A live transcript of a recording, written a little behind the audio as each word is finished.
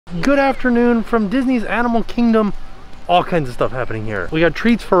Good afternoon from Disney's Animal Kingdom. All kinds of stuff happening here. We got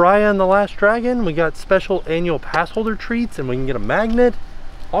treats for Raya and the Last Dragon. We got special annual pass holder treats, and we can get a magnet.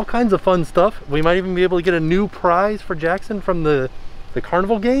 All kinds of fun stuff. We might even be able to get a new prize for Jackson from the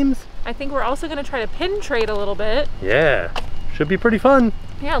carnival games. I think we're also gonna try to pin trade a little bit. Yeah, should be pretty fun.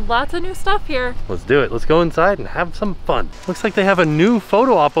 Yeah, lots of new stuff here. Let's do it. Let's go inside and have some fun. Looks like they have a new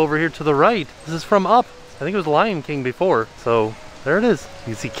photo op over here to the right. This is from Up. I think it was Lion King before. So there it is.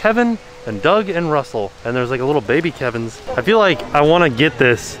 You see Kevin and Doug and Russell. And there's like a little baby Kevin's. I feel like I want to get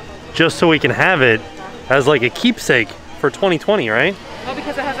this just so we can have it as like a keepsake for 2020, right? Oh,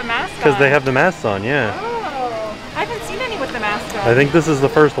 because it has a mask on. Because they have the masks on, yeah. Oh, I haven't seen any with the mask on. I think this is the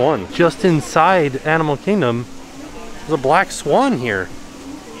first one. Just inside Animal Kingdom, there's a black swan here.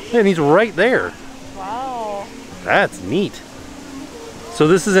 And he's right there. Wow. That's neat. So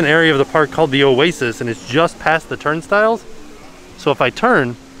this is an area of the park called the Oasis, and it's just past the turnstiles. So if I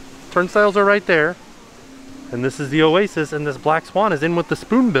turn, turnstiles are right there. And this is the Oasis, and this black swan is in with the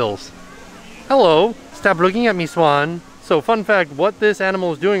spoonbills. Hello, stop looking at me, swan. So fun fact, what this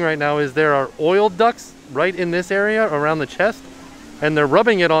animal is doing right now is there are oil ducts right in this area around the chest, and they're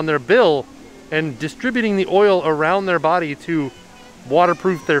rubbing it on their bill and distributing the oil around their body to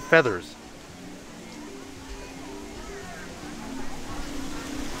waterproof their feathers.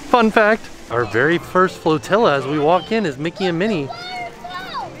 Fun fact, our very first flotilla as we walk in is Mickey and Minnie,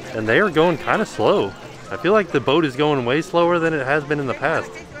 and they are going kind of slow. I feel like the boat is going way slower than it has been in the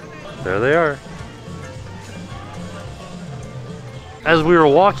past. There they are. As we were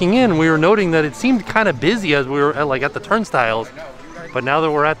walking in, we were noting that it seemed kind of busy as we were at the turnstiles. But now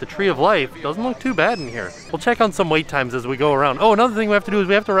that we're at the Tree of Life, it doesn't look too bad in here. We'll check on some wait times as we go around. Oh, another thing we have to do is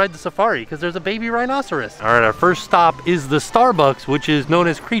we have to ride the safari because there's a baby rhinoceros. All right, our first stop is the Starbucks, which is known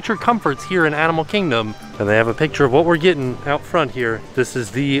as Creature Comforts here in Animal Kingdom. And they have a picture of what we're getting out front here. This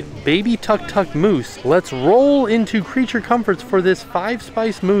is the Baby Tuk Tuk Mousse. Let's roll into Creature Comforts for this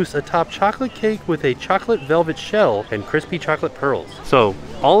 5-spice mousse atop chocolate cake with a chocolate velvet shell and crispy chocolate pearls. So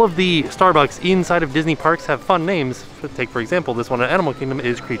all of the Starbucks inside of Disney parks have fun names. Take, for example, this one at Animal Kingdom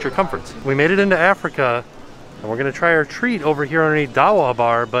is Creature Comforts. We made it into Africa, and we're gonna try our treat over here on a Dawa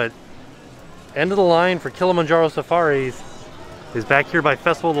bar, but end of the line for Kilimanjaro Safaris is back here by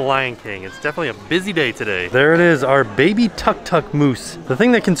Festival of the Lion King. It's definitely a busy day today. There it is, our Baby Tuk Tuk Mousse. The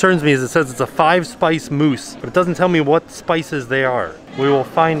thing that concerns me is it says it's a 5-spice mousse, but it doesn't tell me what spices they are. We will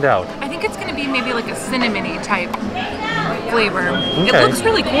find out. I think it's gonna be maybe like a cinnamony type flavor. Okay. It looks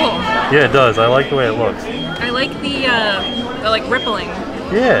really cool. Yeah, it does. I like the way it looks. I like the like rippling.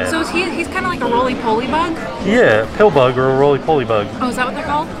 Yeah. So he's kind of like a roly-poly bug? Yeah, pill bug or a roly-poly bug. Oh, is that what they're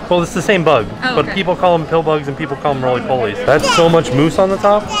called? Well, it's the same bug, but people call them pill bugs and people call them roly-polies. That's so much mousse on the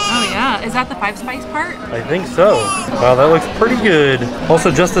top. Oh yeah, is that the 5-spice part? I think so. Wow, that looks pretty good.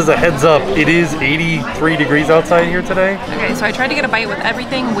 Also, just as a heads up, it is 83 degrees outside here today. Okay, so I tried to get a bite with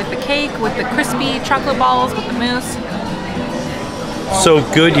everything, with the cake, with the crispy chocolate balls, with the mousse. So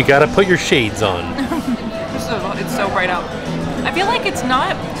good, you gotta put your shades on. It's so bright out. I feel like it's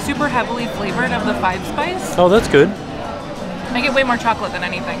not super heavily flavored of the 5-spice. Oh, that's good. I get way more chocolate than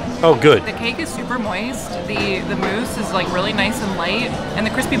anything. Oh, good. The cake is super moist. The mousse is like really nice and light, and the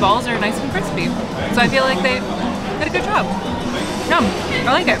crispy balls are nice and crispy. So I feel like they did a good job. Yum,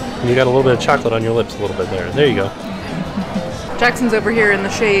 I like it. You got a little bit of chocolate on your lips, a little bit there. There you go. Jackson's over here in the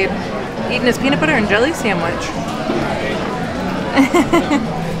shade, eating his peanut butter and jelly sandwich.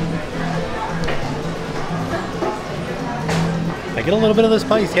 I get a little bit of the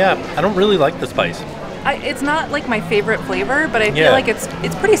spice, yeah. I don't really like the spice. It's not like my favorite flavor, but I feel like it's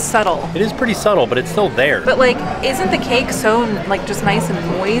pretty subtle. It is pretty subtle, but it's still there. But like, isn't the cake so like just nice and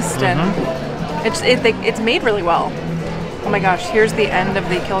moist, and it's made really well. Oh my gosh, here's the end of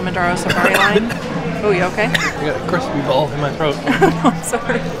the Kilimanjaro Safari line. Oh, you okay? I got a crispy ball in my throat. No, I'm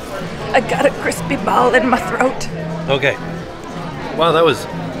sorry. I got a crispy ball in my throat. Okay. Wow, those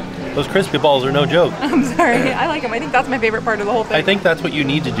crispy balls are no joke. I'm sorry, I like them. I think that's my favorite part of the whole thing. I think that's what you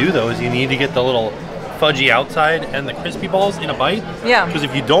need to do though, is you need to get the little fudgy outside and the crispy balls in a bite. Yeah. Because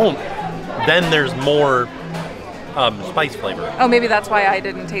if you don't, then there's more spice flavor. Oh, maybe that's why I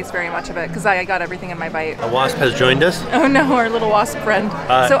didn't taste very much of it, because I got everything in my bite. A wasp has joined us. Oh no, our little wasp friend.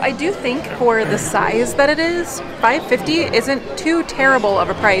 So I do think for the size that it is, $5.50 isn't too terrible of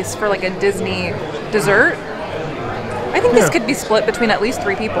a price for like a Disney dessert. I think this could be split between at least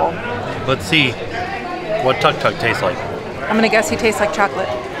 3 people. Let's see what Tuk Tuk tastes like. I'm gonna guess he tastes like chocolate.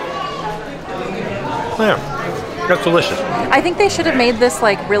 Yeah, that's delicious. I think they should have made this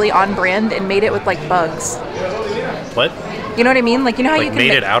like really on brand and made it with like bugs. What? You know what I mean? Like, you know how like you can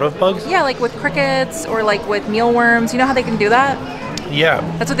made it out of bugs? Yeah, like with crickets or like with mealworms. You know how they can do that? Yeah.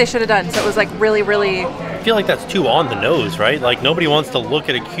 That's what they should have done. So it was like really, really... I feel like that's too on the nose, right? Like nobody wants to look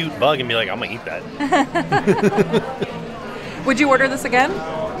at a cute bug and be like, I'm gonna eat that. Would you order this again?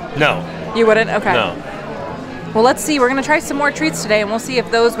 No. You wouldn't? Okay. No. Well, let's see. We're gonna try some more treats today and we'll see if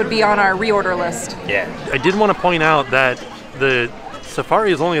those would be on our reorder list. Yeah. I did want to point out that the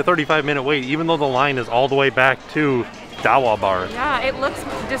safari is only a 35-minute wait, even though the line is all the way back to Dawa Bar. Yeah, it looks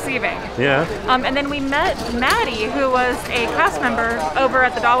deceiving. Yeah. And then we met Maddie, who was a cast member over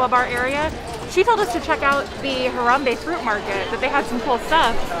at the Dawa Bar area. She told us to check out the Harambe fruit market, that they had some cool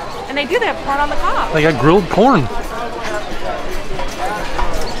stuff. And they do, they have corn on the cob. They got grilled corn.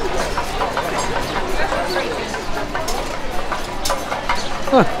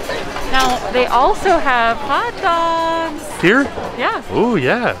 Huh. Now, they also have hot dogs. Here? Yeah. Oh,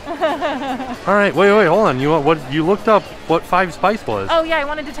 yeah. All right, wait, hold on. You looked up what 5 Spice was. Oh, yeah, I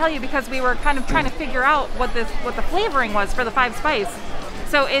wanted to tell you because we were kind of trying to figure out what the flavoring was for the 5 Spice.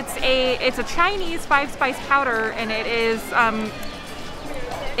 So it's a Chinese 5 Spice powder, and it is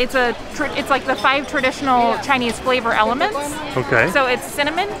it's like the 5 traditional Chinese flavor elements. Okay. So it's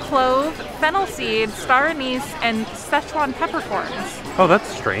cinnamon, clove, fennel seed, star anise, and Szechuan peppercorns. Oh, that's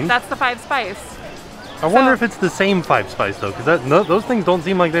strange. That's the 5 Spice. I wonder if it's the same 5 Spice though, because those things don't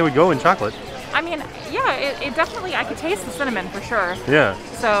seem like they would go in chocolate. I mean, yeah, it definitely, I could taste the cinnamon for sure. Yeah.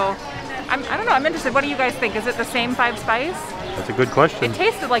 So, I don't know, I'm interested. What do you guys think? Is it the same 5 Spice? That's a good question. It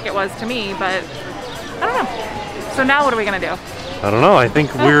tasted like it was to me, but I don't know. So now what are we gonna do? I don't know. I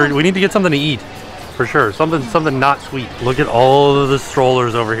think we need to get something to eat, for sure. Something not sweet. Look at all of the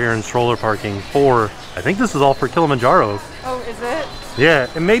strollers over here in stroller parking I think this is all for Kilimanjaro. Oh, is it? Yeah,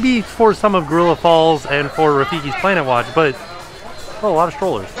 and maybe for some of Gorilla Falls and for Rafiki's Planet Watch, but a lot of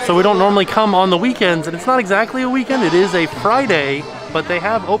strollers. So we don't normally come on the weekends, and it's not exactly a weekend. It is a Friday, but they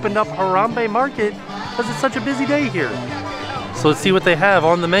have opened up Harambe Market because it's such a busy day here. So let's see what they have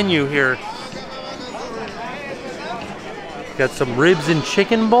on the menu here. Got some ribs and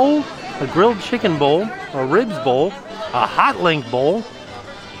chicken bowl, a grilled chicken bowl, a ribs bowl, a hot link bowl,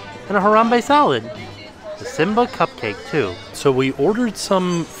 and a Harambe salad. The Simba cupcake too. So we ordered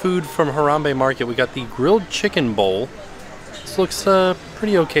some food from Harambe Market. We got the grilled chicken bowl. This looks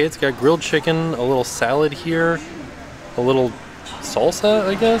pretty okay. It's got grilled chicken, a little salad here, a little salsa,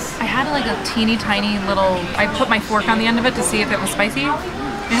 I guess. I had like a teeny tiny little, I put my fork on the end of it to see if it was spicy.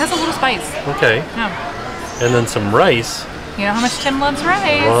 It has a little spice. Okay. Yeah. And then some rice. You know how much Tim loves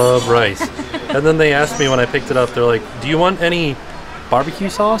rice. Love rice. And then they asked me when I picked it up, they're like, do you want any barbecue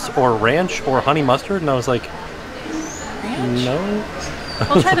sauce or ranch or honey mustard? And I was like, ranch? No.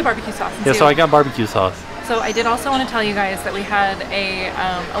 We'll try the barbecue sauce. Yeah, so I got barbecue sauce. So I did also want to tell you guys that we had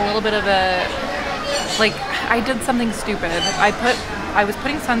a little bit of a, like, I did something stupid. I was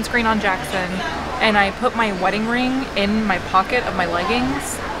putting sunscreen on Jackson, and I put my wedding ring in my pocket of my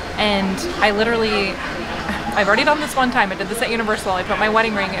leggings, and I've already done this one time. I did this at Universal. I put my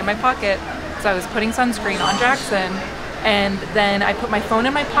wedding ring in my pocket, so I was putting sunscreen on Jackson, and then I put my phone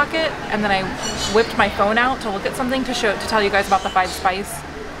in my pocket, and then I whipped my phone out to look at something to tell you guys about the 5 Spice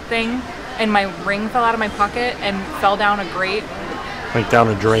thing, and my ring fell out of my pocket and fell down a grate. Like down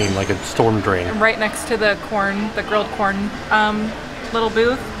a drain, like a storm drain. Right next to the grilled corn little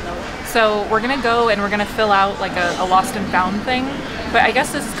booth. So we're gonna go and we're gonna fill out like a lost and found thing. But I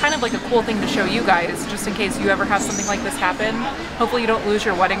guess this is kind of like a cool thing to show you guys, just in case you ever have something like this happen. Hopefully you don't lose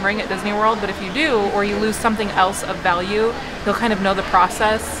your wedding ring at Disney World, but if you do, or you lose something else of value, you'll kind of know the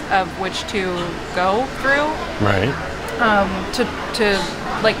process of which to go through. Right.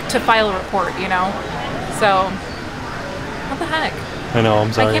 To file a report, you know? So, what the heck? I know,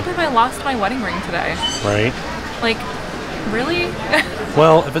 I'm sorry. I can't believe I lost my wedding ring today. Right. Like, really?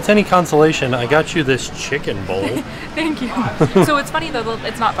 Well, if it's any consolation, I got you this chicken bowl. Thank you. So it's funny though,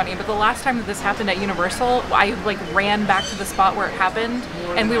 it's not funny, but the last time that this happened at Universal, I like ran back to the spot where it happened,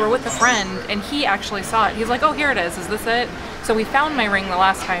 and we were with a friend, and he actually saw it. He's like, oh, here it is this it? So we found my ring the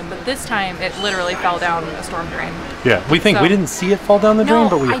last time, but this time it literally fell down a storm drain. Yeah, we didn't see it fall down the drain,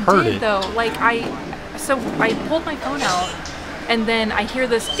 but we heard it. No, I did though. Like I pulled my phone out, and then I hear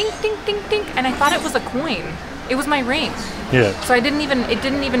this ding, ding, ding, ding, and I thought it was a coin. It was my ring. Yeah. So it didn't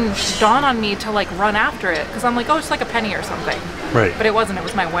even dawn on me to like run after it, because I'm like, oh, it's like a penny or something. Right. But it wasn't. It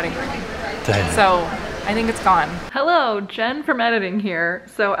was my wedding ring. Dang. So I think it's gone. Hello, Jen from editing here.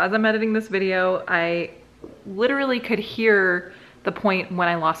 So as I'm editing this video, I literally could hear the point when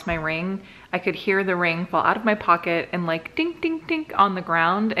I lost my ring. I could hear the ring fall out of my pocket and like ding, ding, ding on the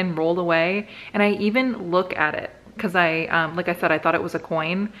ground and rolled away. And I even look at it because like I said, I thought it was a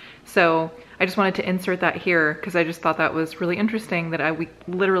coin. So I just wanted to insert that here because I just thought that was really interesting that we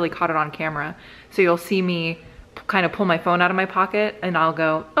literally caught it on camera. So you'll see me kind of pull my phone out of my pocket and I'll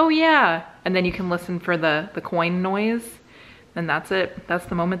go, oh yeah. And then you can listen for the coin noise. And that's it. That's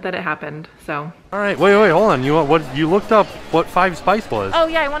the moment that it happened. So. All right, wait, hold on. You looked up what 5 Spice was? Oh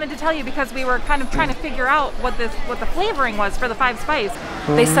yeah, I wanted to tell you because we were kind of trying to figure out what the flavoring was for the 5 Spice.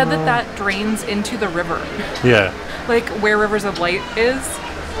 They said that drains into the river. Yeah. Like where Rivers of Light is.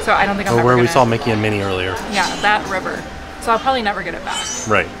 So I don't think I'm ever where gonna... we saw Mickey and Minnie earlier. Yeah, that river. So I'll probably never get it back.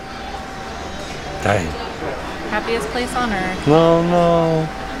 Right. Dang. Happiest place on earth. No.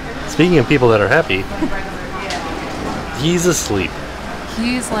 Speaking of people that are happy. He's asleep.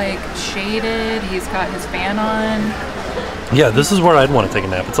 He's like shaded. He's got his fan on. Yeah, this is where I'd want to take a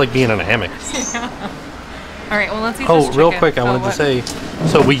nap. It's like being in a hammock. Yeah. All right, well, let's eat this Oh, chicken. real quick, I wanted to say,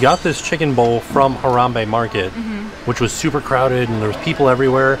 so we got this chicken bowl from Harambe Market, which was super crowded and there was people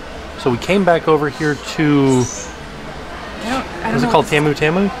everywhere. So we came back over here to, was it called Tamu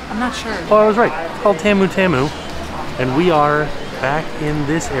Tamu? I'm not sure. Oh, I was right. It's called Tamu Tamu. And we are back in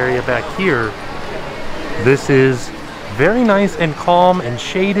this area back here. This is very nice and calm and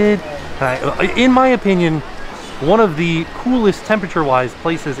shaded. In my opinion, one of the coolest temperature-wise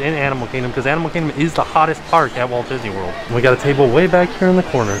places in Animal Kingdom, because Animal Kingdom is the hottest park at Walt Disney World. We got a table way back here in the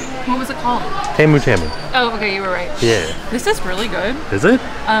corner. What was it called? Tamu Tamu. Oh, okay, you were right. Yeah. This is really good. Is it?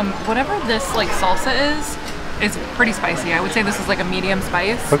 Whatever this like salsa is pretty spicy. I would say this is like a medium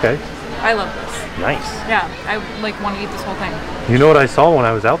spice. Okay. I love this. Nice. Yeah, I like want to eat this whole thing. You know what I saw when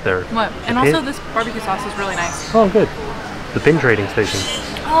I was out there? What? And also this barbecue sauce is really nice. Oh, good. The pin trading station.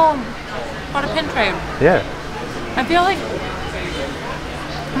 Oh, what a pin trade. Yeah. I feel like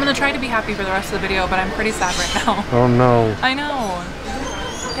I'm gonna try to be happy for the rest of the video, but I'm pretty sad right now. Oh no. I know.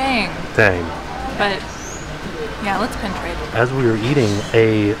 Dang. But yeah, let's pin trade. As we were eating,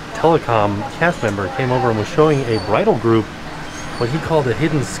 a telecom cast member came over and was showing a bridal group what he called a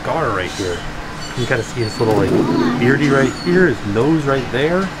hidden scar right here. You gotta see his little like beardy right here, his nose right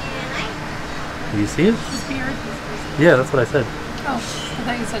there. Do you see it? His beard? Yeah, that's what I said. Oh, I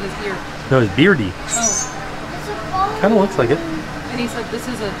thought you said his beard. No, his beardy. Oh. Kind of looks like it. And he said this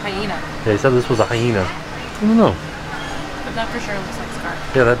is a hyena. Yeah, he said this was a hyena. I don't know. But that for sure looks like Scar.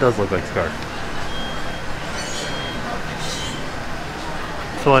 Yeah, that does look like Scar.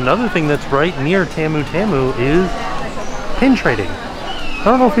 So another thing that's right near Tamu Tamu is pin trading. I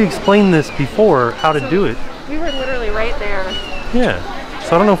don't know if we explained this before, how to do it. We were literally right there. Yeah.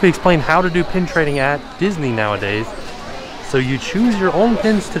 So I don't know if we explained how to do pin trading at Disney nowadays. So you choose your own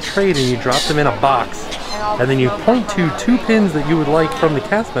pins to trade and you drop them in a box. And then you point to 2 pins that you would like from the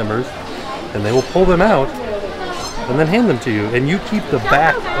cast members and they will pull them out and then hand them to you. And you keep the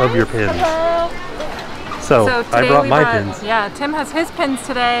back of your pins. So I brought my pins. Yeah, Tim has his pins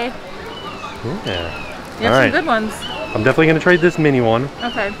today. Yeah. You have some good ones. I'm definitely going to trade this mini one.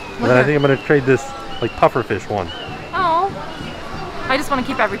 Okay. And then I think I'm going to trade this like pufferfish one. Oh. I just want to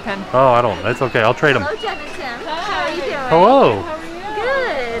keep every pin. Oh, I don't. That's okay. I'll trade them. Hello, Jen and Tim. How are you doing? Hello. How are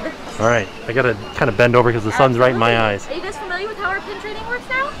you? Good. All right. I got to kind of bend over because the sun's right in my eyes. Are you guys familiar with how our pin trading works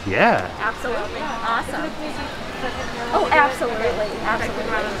now? Yeah. Absolutely. Awesome. Oh, absolutely. Absolutely.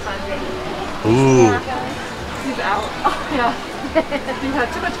 Ooh. He's out. Oh, yeah. He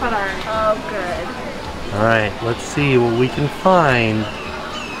had too much fun already. Oh, good. All right. Let's see what we can find.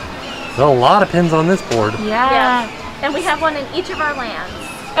 There's a lot of pins on this board. Yeah. And we have one in each of our lands.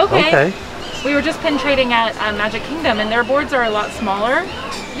 Okay. We were just pin trading at Magic Kingdom, and their boards are a lot smaller.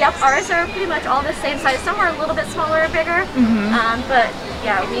 Yep, ours are pretty much all the same size. Some are a little bit smaller or bigger, but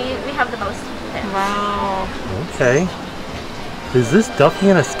yeah, we have the most pins. Wow. Okay. Is this Duffy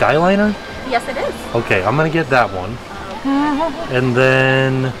in a Skyliner? Yes, it is. Okay, I'm gonna get that one. And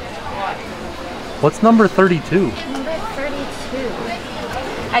then, what's number 32? Number 32.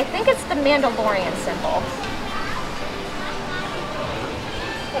 I think it's the Mandalorian symbol.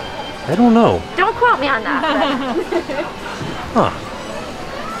 I don't know. Don't quote me on that. Huh.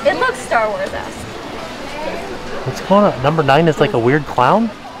 It looks Star Wars-esque. What's going on? Number 9 is like a weird clown?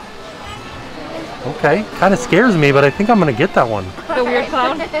 Okay. Kind of scares me, but I think I'm going to get that one. The weird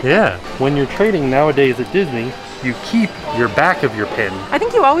clown? Yeah. When you're trading nowadays at Disney, you keep your back of your pin. I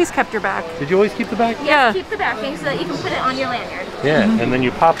think you always kept your back. Did you always keep the back? Yes, keep the backing so that you can put it on your lanyard. Yeah, and then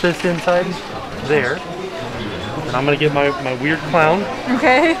you pop this inside there. And I'm going to get my weird clown.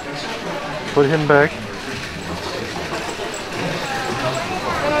 Okay. Put him back.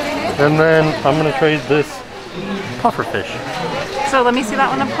 And then I'm going to trade this pufferfish. So let me see that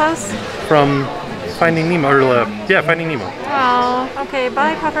one up close. From Finding Nemo, or yeah, Finding Nemo. Oh, okay.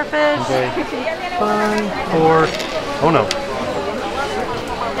 Bye, pufferfish. Okay. Bye. Or, oh no.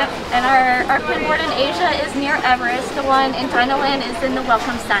 Yep, and our pin board in Asia is near Everest. The one in Dinoland is in the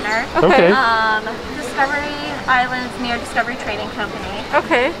Welcome Center. Okay. Discovery, Island's near Discovery Trading Company.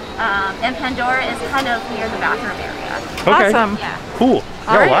 Okay. And Pandora is kind of near the bathroom area. Okay. Awesome. Yeah. Cool. All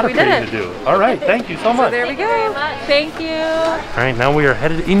Got right, a lot of we did trading to do. All right, thank you so much. So there we Thank you very go. much. Thank you. All right, now we are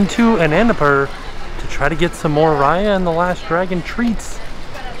headed into Anandapur to try to get some more Raya and the Last Dragon treats.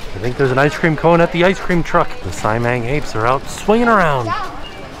 I think there's an ice cream cone at the ice cream truck. The Simang apes are out swinging around.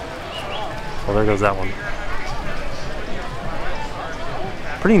 Well, there goes that one.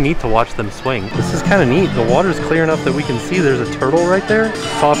 Pretty neat to watch them swing. This is kind of neat. The water's clear enough that we can see there's a turtle right there.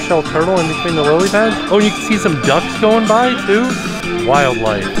 Soft shell turtle in between the lily pads. Oh, you can see some ducks going by too.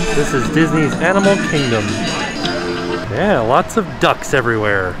 Wildlife. This is Disney's Animal Kingdom. Yeah, lots of ducks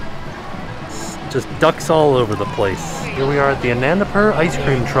everywhere. Just ducks all over the place. Here we are at the Anandapur ice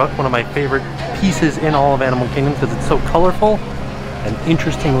cream truck, one of my favorite pieces in all of Animal Kingdom because it's so colorful and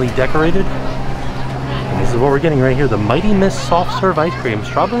interestingly decorated. And this is what we're getting right here, the Mighty Mist soft serve ice cream.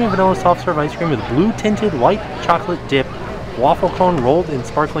 Strawberry and vanilla soft serve ice cream with blue tinted white chocolate dip, waffle cone rolled in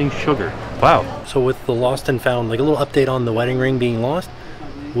sparkling sugar. Wow. So with the lost and found, like a little update on the wedding ring being lost,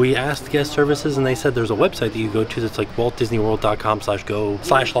 we asked guest services and they said there's a website that you go to that's like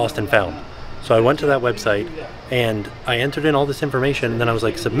waltdisneyworld.com/go/lost and found. So I went to that website and I entered in all this information and then I was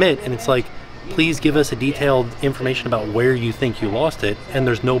like submit, and it's like, please give us a detailed information about where you think you lost it, and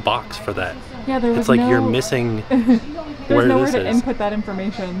there's no box for that. Yeah, there was It's like you're missing where nowhere this to is. input that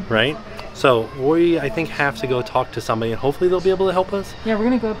information. Right? So we, I think, have to go talk to somebody and hopefully they'll be able to help us. Yeah, we're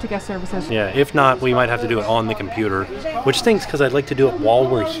gonna go up to guest services. Yeah, if not, we might have to do it on the computer, which stinks because I'd like to do it while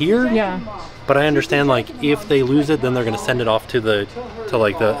we're here. Yeah. But I understand, like, if they lose it, then they're going to send it off to an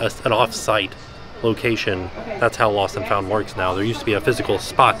off-site location. That's how Lost and Found works now. There used to be a physical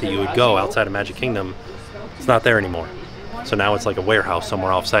spot that you would go outside of Magic Kingdom. It's not there anymore. So now it's like a warehouse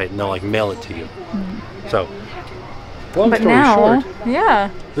somewhere off-site, and they'll like mail it to you. So, long story short, yeah.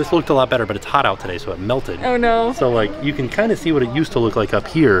 this looked a lot better, but it's hot out today, so it melted. Oh no. So like you can kind of see what it used to look like up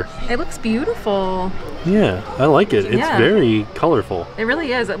here. It looks beautiful. Yeah, I like it. It's Yeah. very colorful. It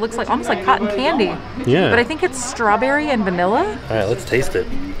really is. It looks like almost like cotton candy. Yeah. But I think it's strawberry and vanilla. All right, let's taste it.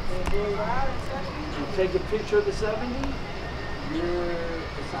 Take a picture of the 70.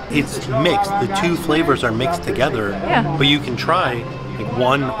 It's mixed. The two flavors are mixed together. Yeah. But you can try like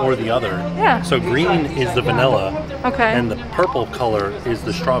one or the other. Yeah. So green is the vanilla. Okay. And the purple color is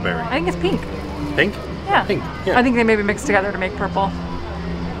the strawberry. I think it's pink. Pink? Yeah. Pink. Yeah. I think they maybe mixed together to make purple.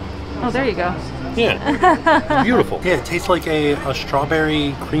 Oh, there you go. Yeah. Beautiful. Yeah, it tastes like a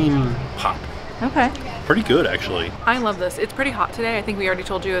strawberry cream pop. Okay. Pretty good, actually. I love this. It's pretty hot today. I think we already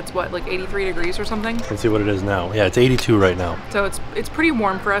told you it's what, like 83 degrees or something. Let's see what it is now. Yeah, it's 82 right now. So it's pretty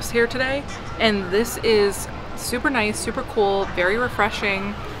warm for us here today. And this is super nice, super cool, very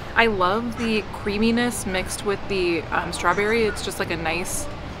refreshing. I love the creaminess mixed with the strawberry. It's just like a nice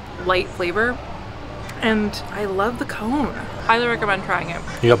light flavor. And I love the cone. Highly recommend trying it.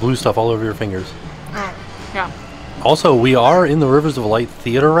 You got blue stuff all over your fingers. Oh, yeah. Also, we are in the Rivers of Light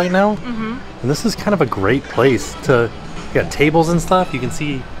Theater right now, and this is kind of a great place to, you got tables and stuff. You can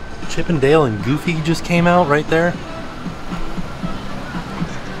see Chip and Dale and Goofy just came out right there.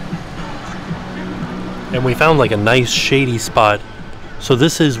 And we found like a nice shady spot. So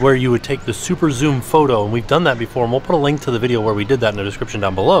this is where you would take the super zoom photo, and we've done that before, and we'll put a link to the video where we did that in the description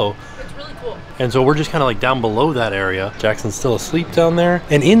down below. It's really cool. And so we're just kind of like down below that area. Jackson's still asleep down there.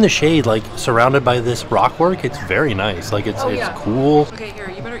 And in the shade, like surrounded by this rock work, it's very nice. Like it's cool. Okay, here,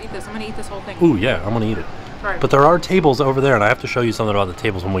 you better eat this. I'm gonna eat this whole thing. Ooh, yeah, I'm gonna eat it. Right. But there are tables over there, and I have to show you something about the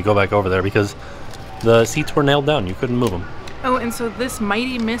tables when we go back over there because the seats were nailed down. You couldn't move them. Oh, and so this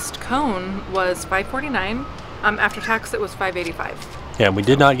Mighty Mist cone was $5.49. After tax, it was $5.85. Yeah, we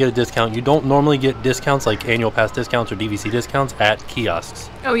did not get a discount. You don't normally get discounts like annual pass discounts or DVC discounts at kiosks.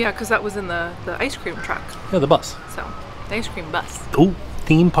 Oh yeah, because that was in the ice cream truck. Yeah, the bus. So, the ice cream bus. Ooh,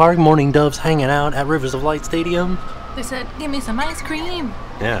 theme park morning doves hanging out at Rivers of Light Stadium. They said, give me some ice cream.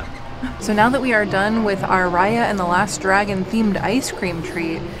 Yeah. So now that we are done with our Raya and the Last Dragon themed ice cream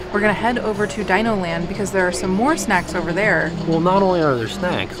treat, we're gonna head over to Dino Land because there are some more snacks over there. Well, not only are there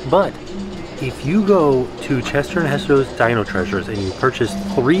snacks, but if you go to Chester and Hesso's Dino Treasures and you purchase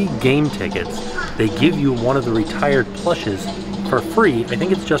 3 game tickets, they give you one of the retired plushes for free. I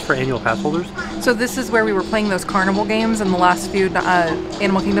think it's just for annual pass holders. So this is where we were playing those carnival games in the last few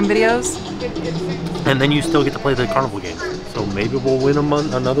Animal Kingdom videos. And then you still get to play the carnival game. So maybe we'll win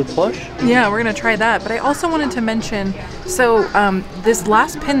another plush? Yeah, we're gonna try that. But I also wanted to mention, so this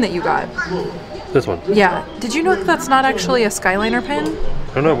last pin that you got. This one. Yeah. Did you know that that's not actually a Skyliner pin?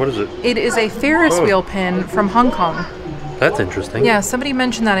 I don't know, what is it? It is a Ferris wheel pin from Hong Kong. That's interesting. Yeah, somebody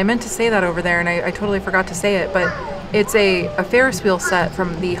mentioned that. I meant to say that over there, and I totally forgot to say it. But it's a Ferris wheel set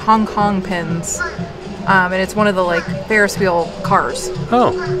from the Hong Kong pins and it's one of the like Ferris wheel cars.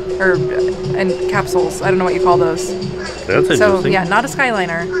 Oh. And capsules. I don't know what you call those. That's interesting. So yeah, not a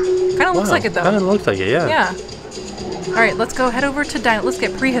Skyliner. Kind of looks like it though. Kind of looks like it, yeah. Yeah. All right, let's go head over to Dino. Let's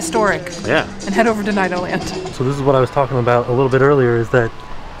get prehistoric. Yeah. And head over to Dino Land. So this is what I was talking about a little bit earlier, is that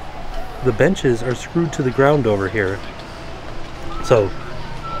the benches are screwed to the ground over here. So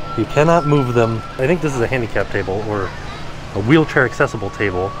you cannot move them. I think this is a handicap table or a wheelchair accessible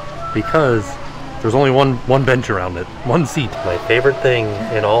table because there's only one bench around it, one seat. My favorite thing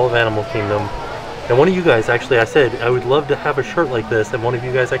in all of Animal Kingdom. And one of you guys actually, I said, I would love to have a shirt like this, and one of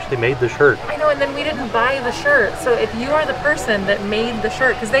you guys actually made the shirt. I know, and then we didn't buy the shirt. So if you are the person that made the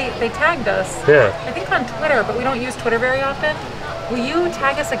shirt, because they tagged us. Yeah. I think on Twitter, but we don't use Twitter very often. Will you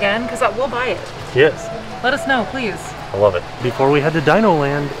tag us again? Because we'll buy it. Yes. Let us know, please. I love it. Before we head to Dino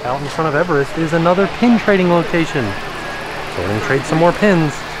Land, out in front of Everest is another pin trading location. So we're gonna trade some more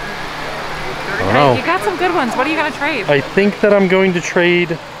pins. I don't know. You got some good ones. What are you gonna trade? I think that I'm going to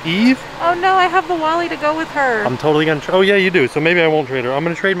trade Eve. Oh no, I have the Wally to go with her. I'm totally gonna, oh yeah, you do. So maybe I won't trade her. I'm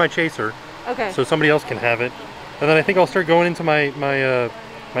gonna trade my Chaser. Okay. So somebody else can have it. And then I think I'll start going into my my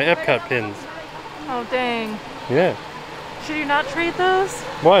Epcot pins. Oh dang. Yeah. Should you not trade those?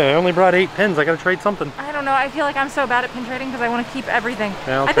 Why? I only brought 8 pins. I gotta trade something. I don't know. I feel like I'm so bad at pin trading because I want to keep everything.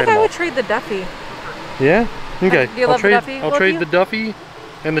 Yeah, I think I would trade the Duffy. Yeah? Okay. Do you love the Duffy? I'll trade the Duffy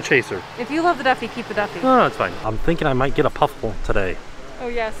and the Chaser. If you love the Duffy, keep the Duffy. No, it's fine. I'm thinking I might get a Puffle today. Oh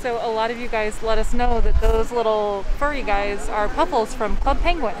yeah, so a lot of you guys let us know that those little furry guys are Puffles from Club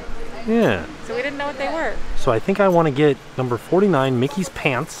Penguin. Yeah. So we didn't know what they were. So I think I want to get number 49, Mickey's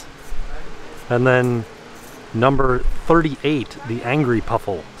Pants, and then number 38, the Angry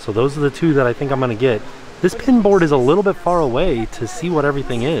Puffle. So those are the 2 that I think I'm going to get. This pin board is a little bit far away to see what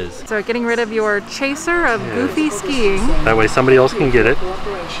everything is. So getting rid of your Chaser of Goofy skiing. That way somebody else can get it.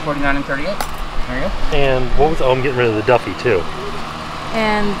 49 and 38. There you go. And what was, oh, I'm getting rid of the Duffy too.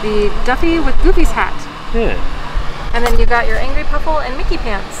 And the Duffy with Goofy's hat. Yeah. And then you got your Angry Puffle and Mickey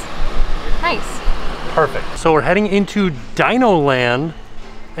Pants. Nice. Perfect. So we're heading into Dino Land,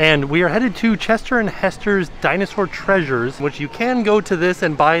 and we are headed to Chester and Hester's Dinosaur Treasures, which you can go to this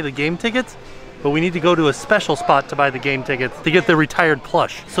and buy the game tickets, but we need to go to a special spot to buy the game tickets to get the retired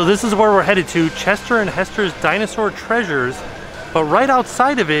plush. So this is where we're headed to, Chester and Hester's Dinosaur Treasures, but right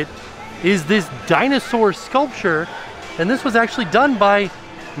outside of it is this dinosaur sculpture, and this was actually done by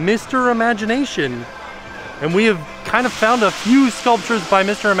Mr. Imagination. And we have kind of found a few sculptures by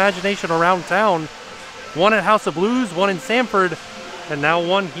Mr. Imagination around town. One at House of Blues, one in Sanford, and now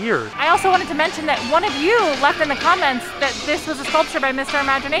one here. I also wanted to mention that one of you left in the comments that this was a sculpture by Mr.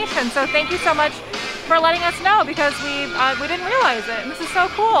 Imagination. So thank you so much for letting us know, because we didn't realize it. And this is so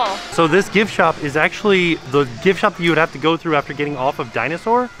cool. So this gift shop is actually the gift shop that you would have to go through after getting off of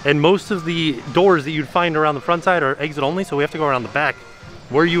Dinosaur. And most of the doors that you'd find around the front side are exit only, so we have to go around the back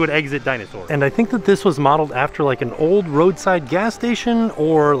where you would exit Dinosaur. And I think that this was modeled after like an old roadside gas station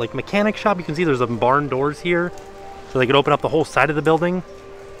or like mechanic shop. You can see there's some barn doors here, so they could open up the whole side of the building.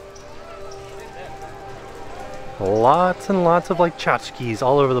 Lots and lots of like tchotchkes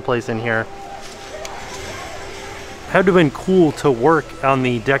all over the place in here. Had to have been cool to work on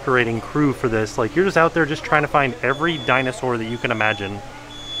the decorating crew for this. Like, you're just out there just trying to find every dinosaur that you can imagine.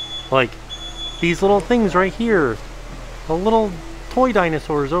 Like these little things right here, the little toy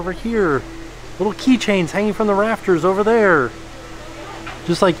dinosaurs over here, little keychains hanging from the rafters over there.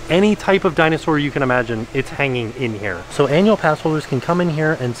 Just like any type of dinosaur you can imagine, it's hanging in here. So annual pass holders can come in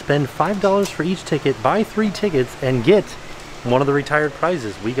here and spend $5 for each ticket, buy 3 tickets, and get one of the retired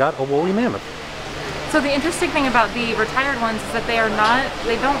prizes. We got a woolly mammoth. So the interesting thing about the retired ones is that they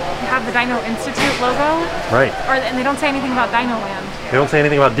don't have the Dino Institute logo. Right. And they don't say anything about Dino Land. They don't say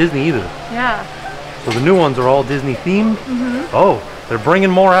anything about Disney either. Yeah. So the new ones are all Disney themed. Oh, they're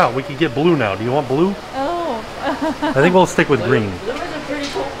bringing more out. We could get blue now. Do you want blue? Oh. I think we'll stick with green.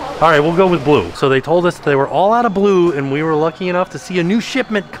 All right, we'll go with blue. So they told us they were all out of blue, and we were lucky enough to see a new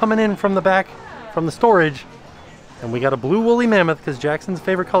shipment coming in from the back, from the storage. And we got a blue woolly mammoth because Jackson's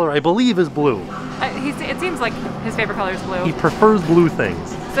favorite color, I believe, is blue. It seems like his favorite color is blue. He prefers blue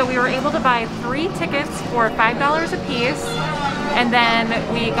things. So we were able to buy 3 tickets for $5 a piece. And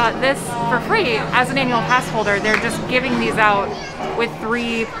then we got this for free as an annual pass holder. They're just giving these out with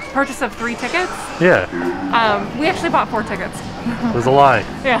purchase of 3 tickets. Yeah. We actually bought 4 tickets. It was a lie.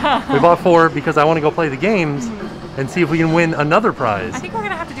 Yeah. We bought 4 because I want to go play the games and see if we can win another prize. I think we're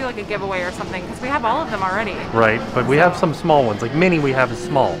gonna have to do like a giveaway or something because we have all of them already. Right, but we have some small ones. Like Minnie we have is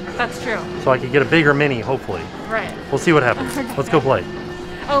small. That's true. So I could get a bigger Minnie, hopefully. Right. We'll see what happens. Let's go play.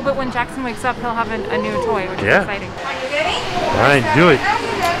 Oh, but when Jackson wakes up, he'll have a new toy, which is exciting. All right, do it.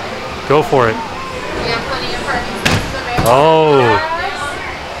 Go for it. Oh.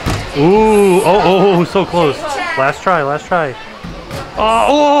 Ooh. Oh, so close. Last try, last try.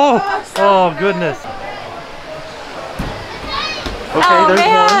 Oh, goodness. Okay, Oh there's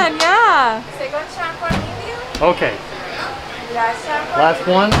man, one. yeah. Okay. Last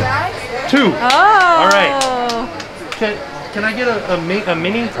one. 2. Oh. All right. Can I get a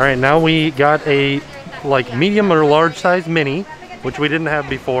mini? All right, now we got a like medium or large size mini, which we didn't have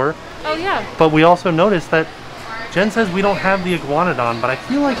before. Oh yeah. But we also noticed that Jen says we don't have the iguanodon, but I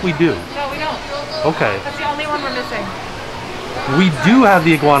feel like we do. No, we don't. Okay. That's the only one we're missing. We do have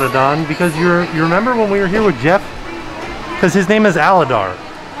the iguanodon because you remember when we were here with Jeff? Because his name is Aladar.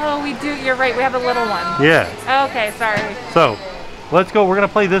 Oh, we do. You're right. We have a little one. Yeah. Okay, sorry. So, let's go. We're going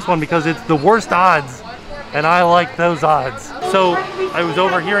to play this one because it's the worst odds, and I like those odds. So, I was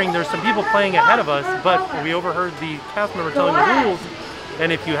overhearing there's some people playing ahead of us, but we overheard the cast member telling the rules,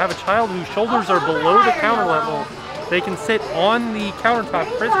 and if you have a child whose shoulders are below the counter level, they can sit on the countertop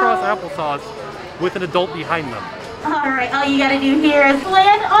crisscross applesauce with an adult behind them. Alright, all you gotta do here is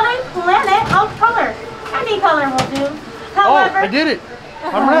land on a planet of color. Any color will do. However, I did it!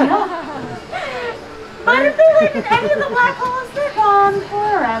 I'm red! but if they land in any of the black holes, they're gone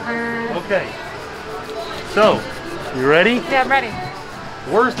forever. Okay. So, you ready? Yeah, I'm ready.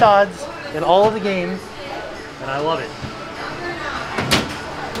 Worst odds in all of the games, and I love it.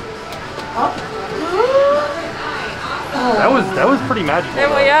 That was pretty magical.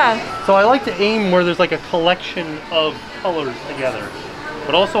 Yeah. So I like to aim where there's like a collection of colors together,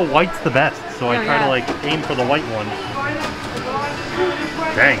 but also white's the best. So I try to like aim for the white one.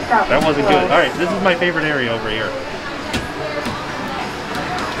 Dang, that wasn't good. All right, this is my favorite area over here.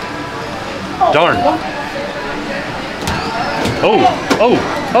 Darn. Oh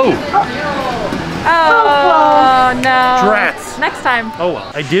no. Drats. Next time. Oh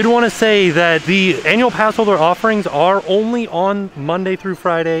well. I did want to say that the annual pass holder offerings are only on Monday through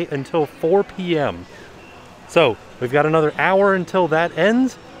Friday until 4 p.m. So we've got another hour until that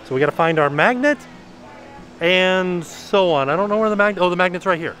ends. So we got to find our magnet and so on. I don't know where the magnet, the magnet's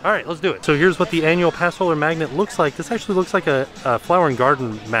right here. All right, let's do it. So here's what the annual pass holder magnet looks like. This actually looks like a flower and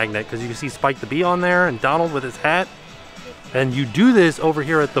garden magnet because you can see Spike the Bee on there and Donald with his hat. And you do this over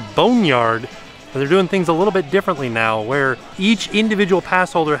here at the Boneyard. And they're doing things a little bit differently now where each individual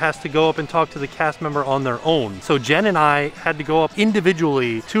pass holder has to go up and talk to the cast member on their own. So Jen and I had to go up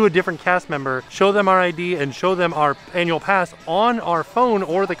individually to a different cast member, show them our ID and show them our annual pass on our phone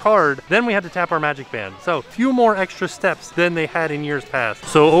or the card. Then we had to tap our magic band. So a few more extra steps than they had in years past.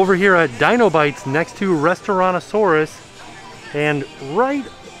 So over here at Dino Bites next to Restaurantosaurus and right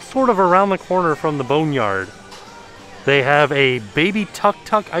sort of around the corner from the Boneyard, they have a Baby Tuk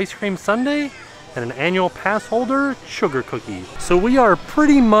Tuk ice cream sundae and an annual pass holder sugar cookie. So we are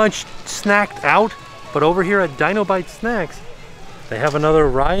pretty much snacked out, but over here at Dino Bite Snacks, they have another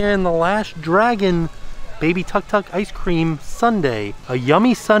Raya and the Last Dragon Baby Tuk Tuk ice cream sundae. A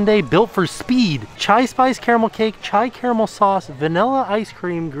yummy sundae built for speed. Chai spice caramel cake, chai caramel sauce, vanilla ice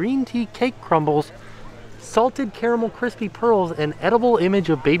cream, green tea cake crumbles, salted caramel crispy pearls, and edible image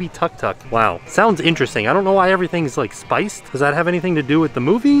of Baby Tuk Tuk. Wow, sounds interesting. I don't know why everything's like spiced. Does that have anything to do with the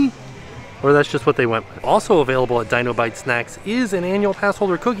movie? Or that's just what they went with. Also available at Dino Bite Snacks is an annual pass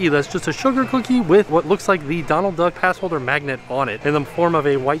holder cookie that's just a sugar cookie with what looks like the Donald Duck pass holder magnet on it in the form of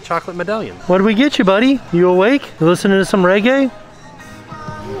a white chocolate medallion. What did we get you, buddy? You awake? You listening to some reggae?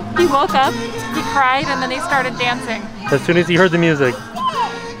 He woke up, he cried, and then he started dancing. As soon as he heard the music.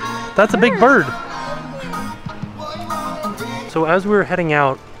 That's a big bird. So as we were heading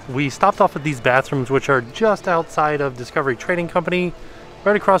out, we stopped off at these bathrooms, which are just outside of Discovery Trading Company,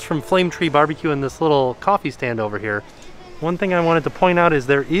 right across from Flame Tree Barbecue and this little coffee stand over here. One thing I wanted to point out is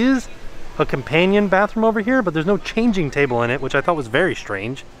there is a companion bathroom over here, but there's no changing table in it, which I thought was very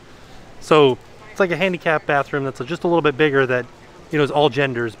strange. So it's like a handicap bathroom that's just a little bit bigger that, you know, is all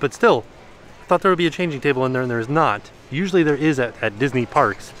genders, but still, I thought there would be a changing table in there and there's not. Usually there is at Disney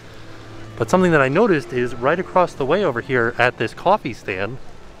parks. But something that I noticed is right across the way over here at this coffee stand,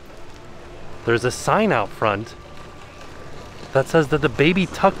 there's a sign out front that says that the Baby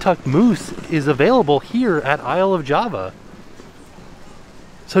Tuk Tuk Mousse is available here at Isle of Java.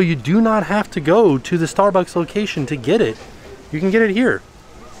 So you do not have to go to the Starbucks location to get it. You can get it here.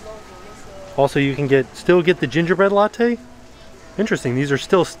 Also, you can still get the gingerbread latte. Interesting, these are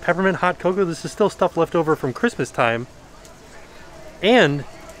still peppermint hot cocoa. This is still stuff left over from Christmas time. And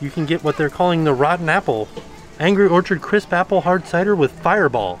you can get what they're calling the Rotten Apple. Angry Orchard Crisp Apple Hard Cider with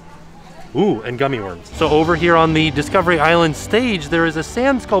Fireball. Ooh, and gummy worms. So over here on the Discovery Island stage, there is a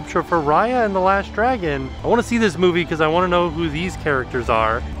sand sculpture for Raya and the Last Dragon. I want to see this movie because I want to know who these characters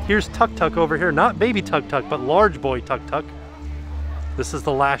are. Here's Tuk Tuk over here. Not baby Tuk Tuk, but large boy Tuk Tuk. This is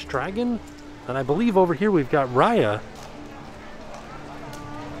the Last Dragon. And I believe over here we've got Raya.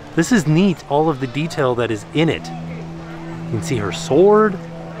 This is neat, all of the detail that is in it. You can see her sword.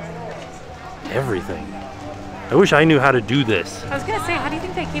 Everything. I wish I knew how to do this. I was gonna say, how do you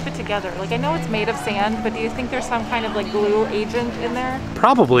think they keep it together? Like, I know it's made of sand, but do you think there's some kind of like glue agent in there?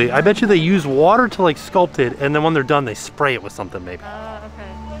 Probably. I bet you they use water to like sculpt it, and then when they're done, they spray it with something maybe.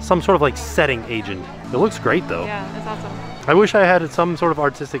 Okay. Some sort of like setting agent. It looks great though. Yeah, it's awesome. I wish I had some sort of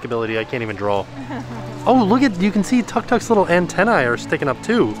artistic ability. I can't even draw. Oh, look at, you can see Tuk Tuk's little antennae are sticking up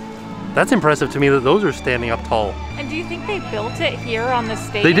too. That's impressive to me that those are standing up tall. And do you think they built it here on the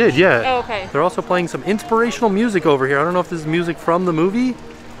stage? They did, yeah. Oh, okay. They're also playing some inspirational music over here. I don't know if this is music from the movie,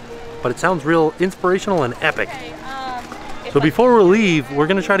 but it sounds real inspirational and epic. Okay, So before we leave, we're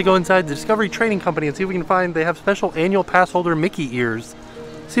gonna try to go inside the Discovery Trading Company and see if we can find, they have special annual pass holder Mickey ears.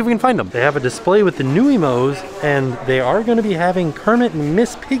 See if we can find them. They have a display with the new emos, and they are gonna be having Kermit and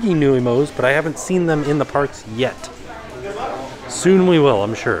Miss Piggy new emos, but I haven't seen them in the parks yet. Soon we will,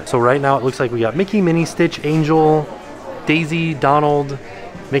 I'm sure. So right now it looks like we got Mickey, Minnie, Stitch, Angel, Daisy, Donald,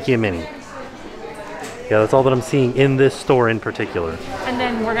 Mickey and Minnie. Yeah, that's all that I'm seeing in this store in particular. And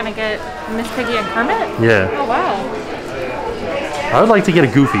then we're gonna get Miss Piggy and Kermit? Yeah. Oh, wow. I would like to get a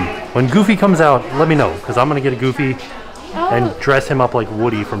Goofy. When Goofy comes out, let me know, because I'm gonna get a Goofy and dress him up like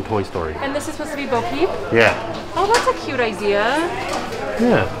Woody from Toy Story. And this is supposed to be Bo Peep? Yeah. Oh, that's a cute idea.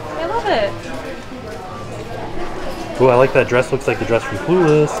 Yeah. I love it. Oh, I like that dress. Looks like the dress from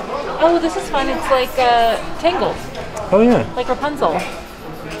Clueless. Oh, this is fun. It's like Tangled. Oh yeah. Like Rapunzel.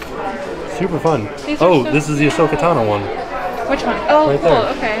 Super fun. These are Oh, so this is the Ahsoka Tano one. Which one? Oh, Right cool.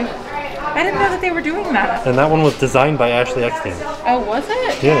 there. Okay. I didn't know that they were doing that. And that one was designed by Ashley Eckstein. Oh, was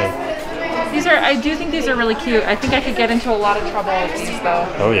it? Yeah. These are, I do think these are really cute. I think I could get into a lot of trouble with these though.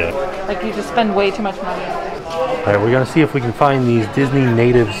 Oh yeah. Like you just spend way too much money. All right, we're gonna see if we can find these Disney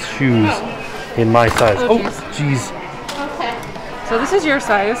natives shoes in my size. Oh, geez. So this is your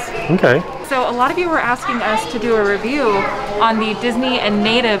size. Okay. So a lot of you were asking us to do a review on the Disney and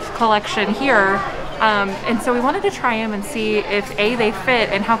Native collection here. And so we wanted to try them and see if A, they fit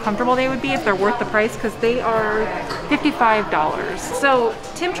and how comfortable they would be, if they're worth the price, because they are $55. So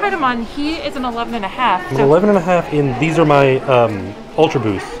Tim tried them on. He is an 11 and a half. I'm 11 and a half in, these are my Ultra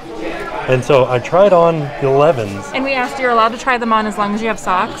Boosts. And so I tried on the 11s. And we asked, you're allowed to try them on as long as you have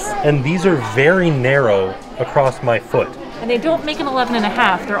socks. And these are very narrow across my foot. And they don't make an 11 and a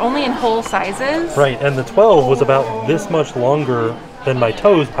half. They're only in whole sizes. Right, and the 12 was about this much longer than my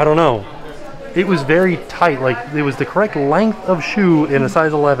toes. I don't know. It was very tight, like it was the correct length of shoe in a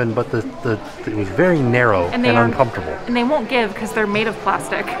size 11, but it was very narrow and uncomfortable. And they won't give because they're made of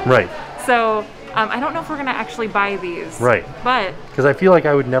plastic. Right. So I don't know if we're gonna actually buy these. Right. But because I feel like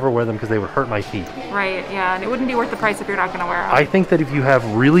I would never wear them because they would hurt my feet. Right, yeah, and it wouldn't be worth the price if you're not gonna wear them. I think that if you have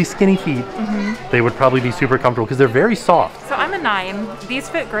really skinny feet, they would probably be super comfortable because they're very soft. So I'm a 9. These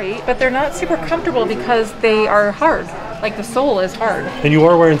fit great, but they're not super comfortable because they are hard. Like the sole is hard. And you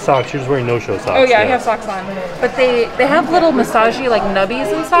are wearing socks. You're just wearing no-show socks. Oh yeah, I have socks on. But they have little massagey like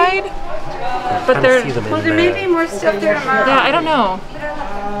nubbies inside. But they're there may be more stuff there tomorrow. Yeah, I don't know.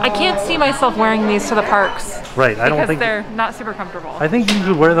 I can't see myself wearing these to the parks. Right, I don't think they're not super comfortable. I think you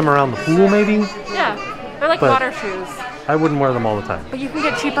could wear them around the pool maybe. Yeah, they're like water shoes. I wouldn't wear them all the time. But you can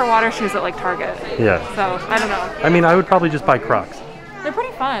get cheaper water shoes at like Target. Yeah. So I don't know. I mean, I would probably just buy Crocs. They're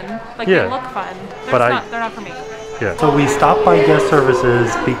pretty fun. Like Yeah. they look fun. They're not for me. Yeah. So we stopped by guest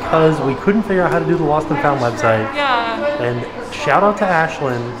services because we couldn't figure out how to do the Lost and Found website. Yeah. And shout out to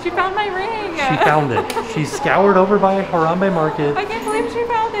Ashlyn. She found my ring. She found it. She scoured over by Harambe Market. I can't believe she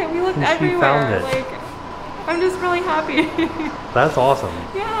found it. We looked And she everywhere. found it. Like, I'm just really happy. That's awesome.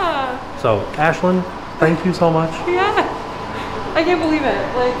 Yeah. So Ashlyn, thank you so much. Yeah. I can't believe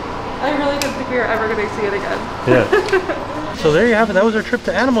it. Like, I really didn't think we were ever going to see it again. Yeah. So there you have it. That was our trip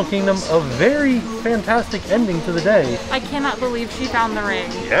to Animal Kingdom. A very fantastic ending to the day. I cannot believe she found the ring.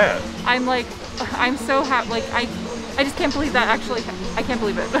 Yeah. I'm so happy. Like, I just can't believe that actually. I can't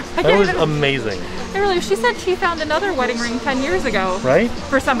believe it. That was amazing. I really, she said she found another wedding ring 10 years ago. Right?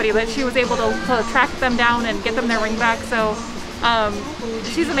 For somebody that she was able to track them down and get them their ring back. So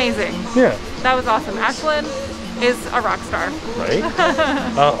she's amazing. Yeah. That was awesome. Ashlyn, is a rock star. Right?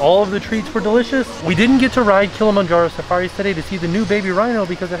 All of the treats were delicious. We didn't get to ride Kilimanjaro safaris today to see the new baby rhino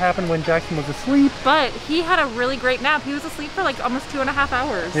because it happened when Jackson was asleep. But he had a really great nap. He was asleep for like almost 2.5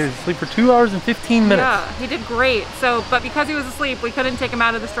 hours. He was asleep for 2 hours and 15 minutes. Yeah, he did great. So, but because he was asleep, we couldn't take him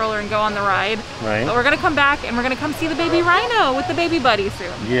out of the stroller and go on the ride. Right. But we're gonna come back and we're gonna come see the baby rhino with the baby buddy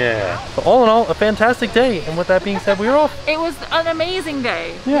soon. Yeah. So all in all, a fantastic day. And with that being said, we were off. It was an amazing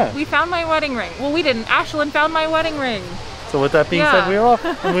day. Yeah. We found my wedding ring. Well, we didn't. Ashlyn found my wedding ring. So with that being said, we are off.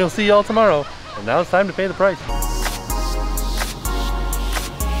 And we'll see y'all tomorrow. And now it's time to pay the price.